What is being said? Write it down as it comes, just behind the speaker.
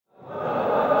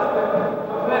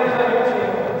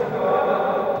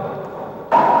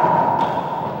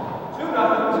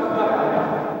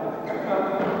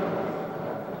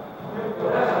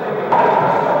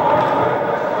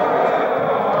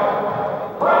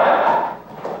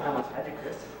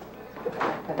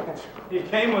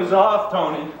game was off,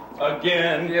 Tony.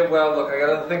 Again. Yeah, well, look, I got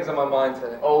other things on my mind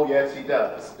today. Oh, yes, he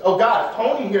does. Oh, guys,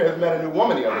 Tony here has met a new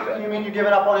woman the other day. You mean you're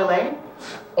giving up on Elaine?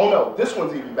 Oh, no, this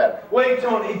one's even better. Wait,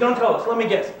 Tony, don't tell us. Let me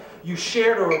guess. You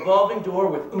shared a revolving door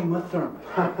with Uma Thurman.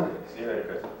 See you later,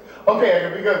 Chris. Okay, I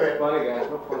can be good, man. Funny, guys.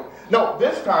 No fun. No,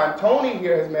 this time, Tony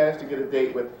here has managed to get a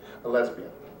date with a lesbian.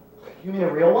 You mean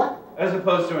a real one? As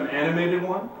opposed to an animated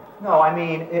one? No, I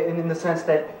mean in the sense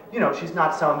that, you know, she's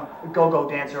not some go-go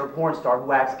dancer or porn star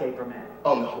who acts gay for men.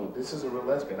 Oh, no, this is a real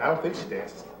lesbian. I don't think she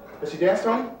dances. Does she dance,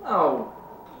 Tony? Oh.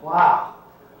 Wow.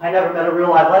 I never met a real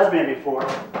live lesbian before.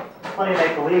 Plenty of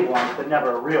make-believe ones, but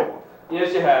never a real one.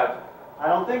 Yes, you have. I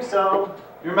don't think so.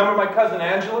 You remember my cousin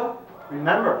Angela?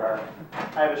 Remember her?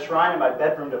 I have a shrine in my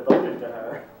bedroom devoted to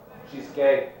her. She's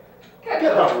gay. Get the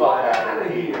fuck out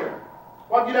of here.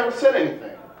 Why have you never said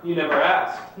anything? You never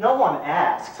asked. No one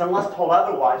asks, unless told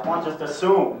otherwise. One just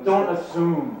assumes. Don't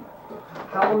assume.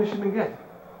 How long has she been gay?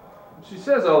 She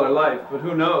says all her life, but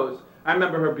who knows? I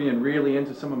remember her being really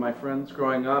into some of my friends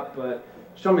growing up, but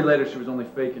she told me later she was only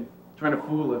faking, trying to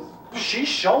fool us. She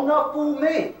sure enough fooled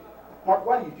me. Mark,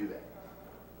 why do you do that?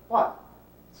 What?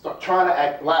 Start trying to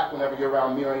act black whenever you're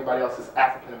around me or anybody else that's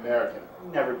African American.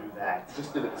 Never do that.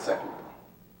 Just did it the second.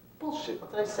 Bullshit.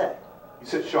 What did I say? You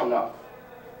said show enough.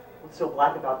 What's so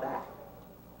black about that?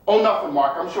 Oh, nothing,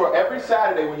 Mark. I'm sure every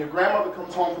Saturday when your grandmother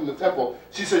comes home from the temple,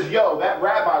 she says, yo, that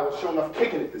rabbi was sure enough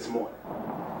kicking it this morning.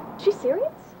 Is she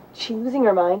serious? Is she losing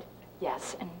her mind?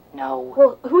 Yes and no.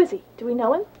 Well, who is he? Do we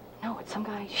know him? No, it's some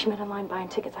guy she met online buying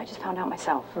tickets. I just found out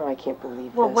myself. Oh, I can't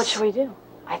believe Well, this. what should we do?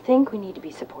 I think we need to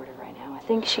be supportive right now. I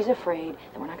think she's afraid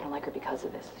that we're not going to like her because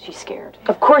of this. She's scared.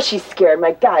 Of course she's scared.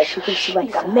 My God, she thinks she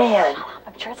likes a man.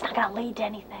 I'm sure it's not going to lead to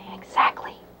anything.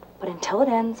 Exactly. But until it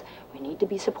ends, we need to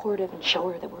be supportive and show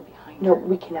her that we're behind her. No,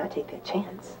 we cannot take that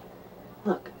chance.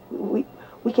 Look, we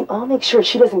can all make sure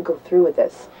she doesn't go through with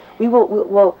this.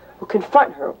 We'll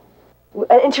confront her.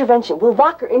 An intervention. We'll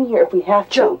lock her in here if we have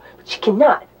to. Joe. But she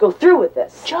cannot go through with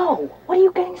this. Joe, what are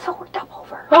you getting so worked up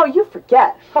over? Oh, you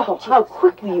forget. Oh, how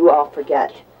quickly you all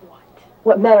forget.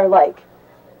 What men are like.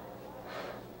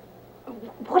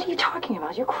 What are you talking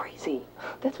about? You're crazy.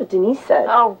 That's what Denise said.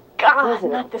 Oh, God,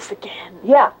 Wasn't it? not this again.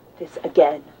 Yeah, this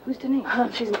again. Who's Denise?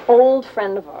 She's an old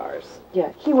friend of ours.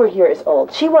 Yeah, he were here is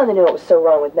old. She wanted to know what was so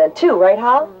wrong with men too, right,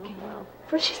 Hal?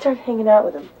 First she started hanging out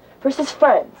with him. First as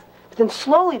friends. But then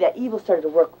slowly that evil started to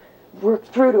work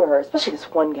through to her, especially this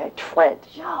one guy, Trent.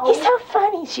 Joe. He's so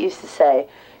funny, she used to say.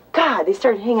 God, they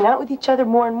started hanging out with each other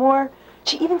more and more.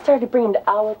 She even started to bring him to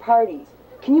our parties.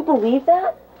 Can you believe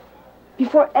that?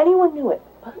 Before anyone knew it,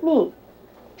 but me,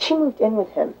 she moved in with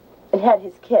him and had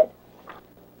his kid.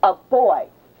 A boy.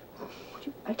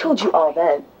 I told you all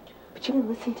then, but you didn't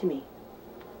listen to me.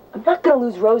 I'm not going to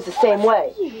lose Rose the same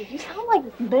way. You sound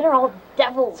like men are all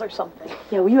devils or something.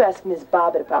 Yeah, well, you ask Ms.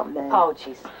 Bobbitt about men. Oh,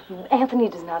 jeez. Anthony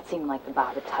does not seem like the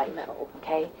Bobbitt type. No.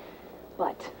 Okay?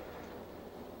 But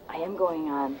I am going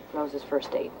on Rose's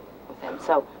first date with him,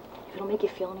 so if it'll make you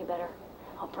feel any better,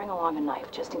 I'll bring along a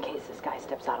knife just in case this guy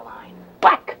steps out of line.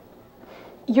 Whack!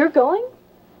 You're going?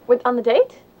 On the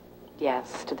date?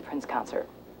 Yes, to the Prince concert.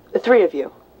 The three of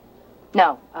you?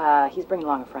 No, he's bringing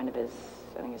along a friend of his.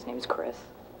 I think his name is Chris.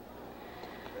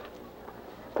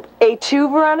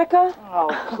 A2, Veronica?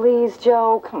 Oh, please,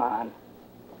 Joe, come on.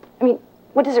 I mean,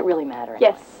 what does it really matter?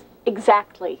 Anyway? Yes,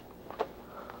 exactly.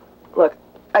 Look,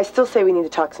 I still say we need to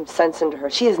talk some sense into her.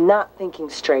 She is not thinking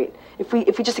straight. If we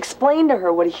just explain to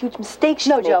her what a huge mistake she's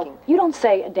making. No, Joe, you don't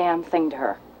say a damn thing to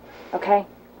her, okay?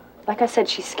 Like I said,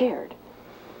 she's scared.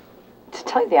 To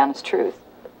tell you the honest truth,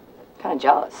 I'm kind of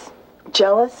jealous.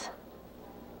 Jealous?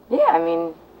 Yeah, I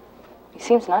mean, he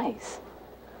seems nice.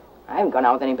 I haven't gone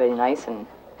out with anybody nice in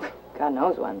God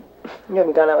knows when. You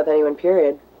haven't gone out with anyone,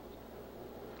 period.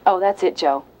 Oh, that's it,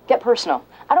 Joe. Get personal.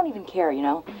 I don't even care, you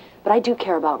know? But I do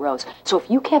care about Rose. So if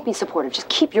you can't be supportive, just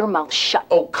keep your mouth shut.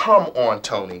 Oh, come on,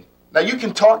 Tony. Now you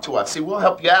can talk to us. See, we'll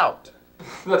help you out.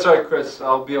 That's right, Chris.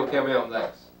 I'll be okay on my own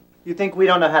next. You think we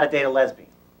don't know how to date a lesbian?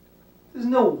 There's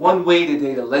no one way to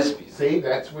date a lesbian. See,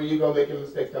 that's where you go making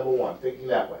mistake number one, thinking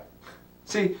that way.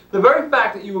 See, the very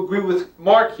fact that you agree with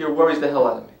Mark here worries the hell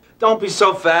out of me. Don't be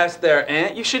so fast there,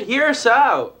 Aunt. You should hear us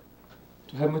out.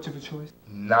 Do you have much of a choice?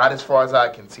 Not as far as I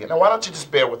can see. Now, why don't you just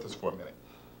bear with us for a minute?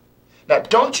 Now,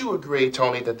 don't you agree,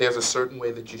 Tony, that there's a certain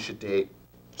way that you should date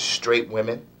straight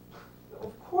women?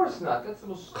 Of course not. That's the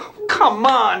most... Come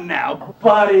on now,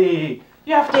 buddy.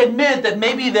 You have to admit that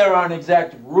maybe there aren't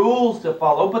exact rules to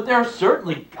follow, but there are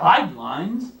certainly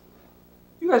guidelines.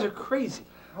 You guys are crazy.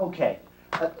 Okay.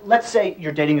 Let's say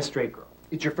you're dating a straight girl.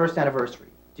 It's your first anniversary.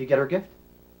 Do you get her a gift?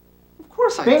 Of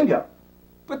course I do. Bingo.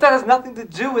 But that has nothing to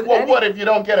do with Well, what if you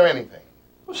don't get her anything?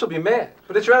 Well, she'll be mad.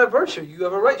 But it's your anniversary. You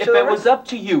have a right to If it was up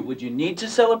to you, would you need to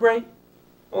celebrate?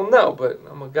 Well, no, but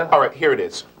I'm a guy. All right, here it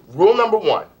is. Rule number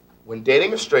 1. When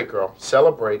dating a straight girl,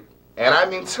 celebrate, and I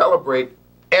mean celebrate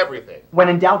everything. When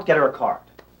in doubt, get her a card.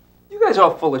 You guys are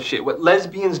all full of shit. What,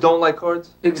 lesbians don't like cards?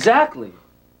 Exactly.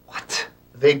 What?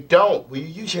 They don't. Will you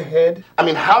use your head? I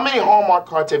mean, how many Hallmark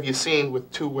cards have you seen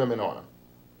with 2 women on them?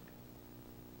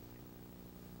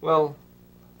 Well,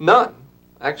 none,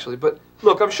 actually. But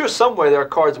look, I'm sure somewhere there are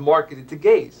cards marketed to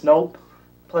gays. Nope.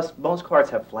 Plus, most cards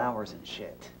have flowers and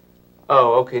shit.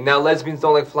 Oh, okay. Now lesbians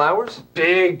don't like flowers?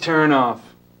 Big turnoff.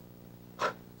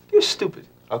 You're stupid.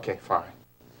 Okay, fine.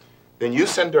 Then you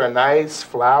send her a nice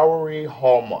flowery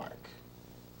Hallmark.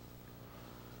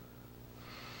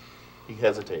 He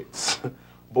hesitates.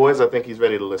 Boys, I think he's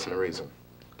ready to listen to reason.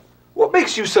 What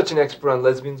makes you such an expert on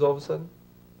lesbians all of a sudden?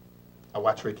 I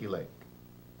watch Ricky Lake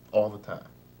all the time.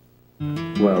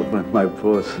 Well, when my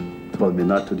boss told me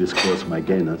not to disclose my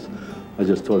gayness, I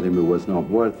just told him it was not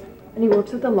worth. And he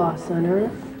works at the law center,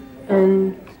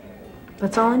 and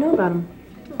that's all I know about him.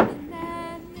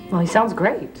 Well, he sounds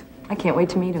great. I can't wait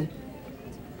to meet him.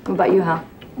 What about you, Hal?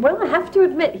 Well, I have to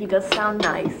admit, he does sound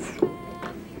nice.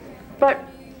 But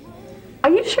are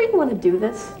you sure you want to do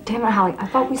this? Damn it, Holly, I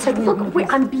thought we said we were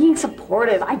Look, I'm being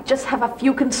supportive. I just have a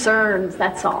few concerns,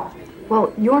 that's all.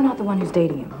 Well, you're not the one who's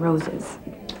dating him. Rose is.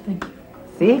 Thank you.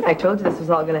 See, I told you this was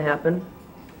all going to happen.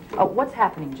 Oh, what's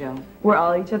happening, Joe? We're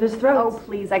all at each other's Oh, throats.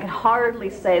 please, I can hardly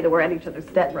say that we're at each other's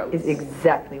throats. Is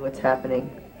exactly what's happening.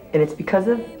 And it's because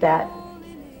of that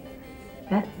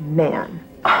man.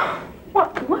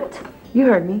 What? You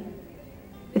heard me.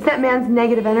 It's that man's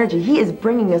negative energy. He is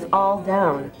bringing us all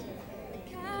down.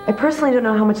 I personally don't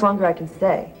know how much longer I can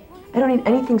stay. I don't need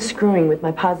anything screwing with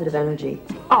my positive energy.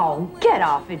 Oh, get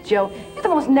off it, Joe. You're the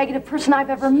most negative person I've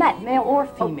ever met, male or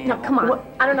female. No, come on.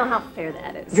 I don't know how fair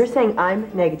that is. You're saying I'm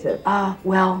negative.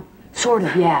 Well, sort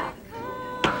of, yeah.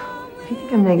 If you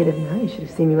think I'm negative now, you should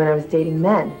have seen me when I was dating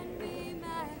men.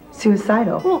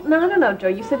 Suicidal. Well, no, Joe.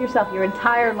 You said yourself your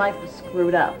entire life was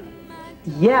screwed up.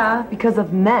 Yeah, because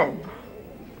of men.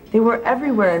 They were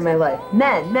everywhere in my life.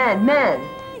 Men.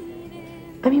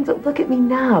 I mean, but look at me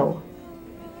now.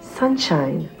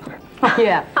 Sunshine.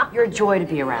 Yeah, you're a joy to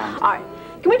be around. All right.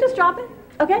 Can we just drop it?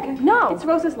 Okay? No. It's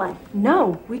Rose's life.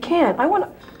 No, we can't. I want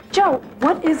to... Joe,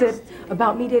 what is it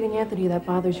about me dating Anthony that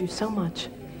bothers you so much?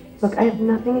 Look, I have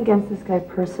nothing against this guy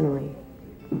personally,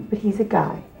 but he's a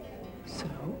guy. So?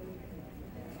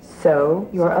 So,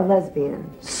 you're a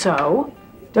lesbian. So?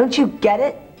 Don't you get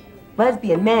it?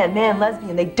 Lesbian, man,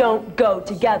 lesbian, they don't go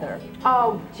together.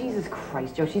 Oh, Jesus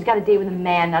Christ, Joe. She's got a date with a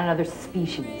man, not another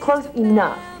species. Close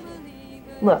enough.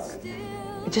 Look,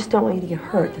 I just don't want you to get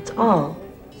hurt, that's all.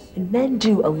 And men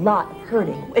do a lot of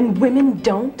hurting. And women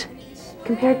don't?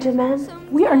 Compared to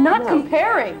men? We are not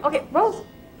comparing. Okay, Rose,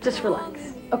 just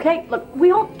relax. Okay? Look, we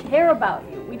don't care about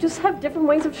you. We just have different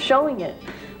ways of showing it.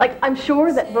 Like, I'm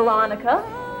sure that Veronica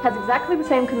has exactly the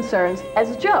same concerns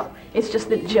as Joe. It's just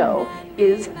that Joe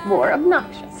is more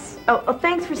obnoxious. Oh,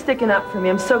 thanks for sticking up for me.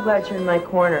 I'm so glad you're in my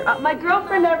corner. My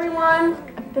girlfriend, everyone.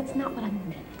 That's not what I meant.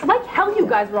 Like hell you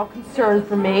guys were all concerned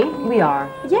for me. We are.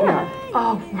 Yeah.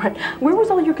 Oh, right. Where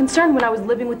was all your concern when I was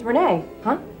living with Renee?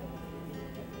 Huh?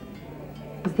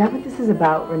 Is that what this is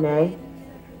about, Renee?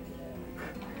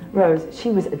 Rose,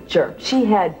 she was a jerk. She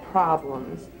had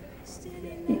problems.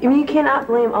 I mean, you cannot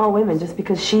blame all women just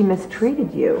because she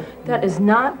mistreated you. That is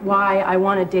not why I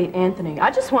want to date Anthony. I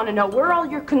just want to know where all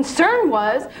your concern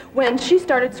was when she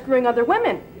started screwing other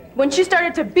women. When she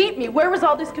started to beat me, where was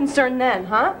all this concern then,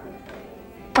 huh?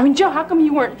 I mean, Joe, how come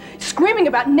you weren't screaming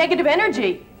about negative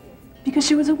energy? Because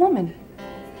she was a woman.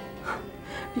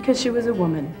 Because she was a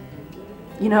woman.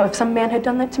 You know, if some man had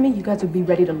done that to me, you guys would be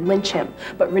ready to lynch him.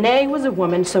 But Renee was a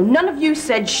woman, so none of you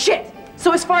said shit.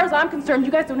 So as far as I'm concerned,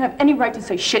 you guys don't have any right to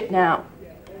say shit now.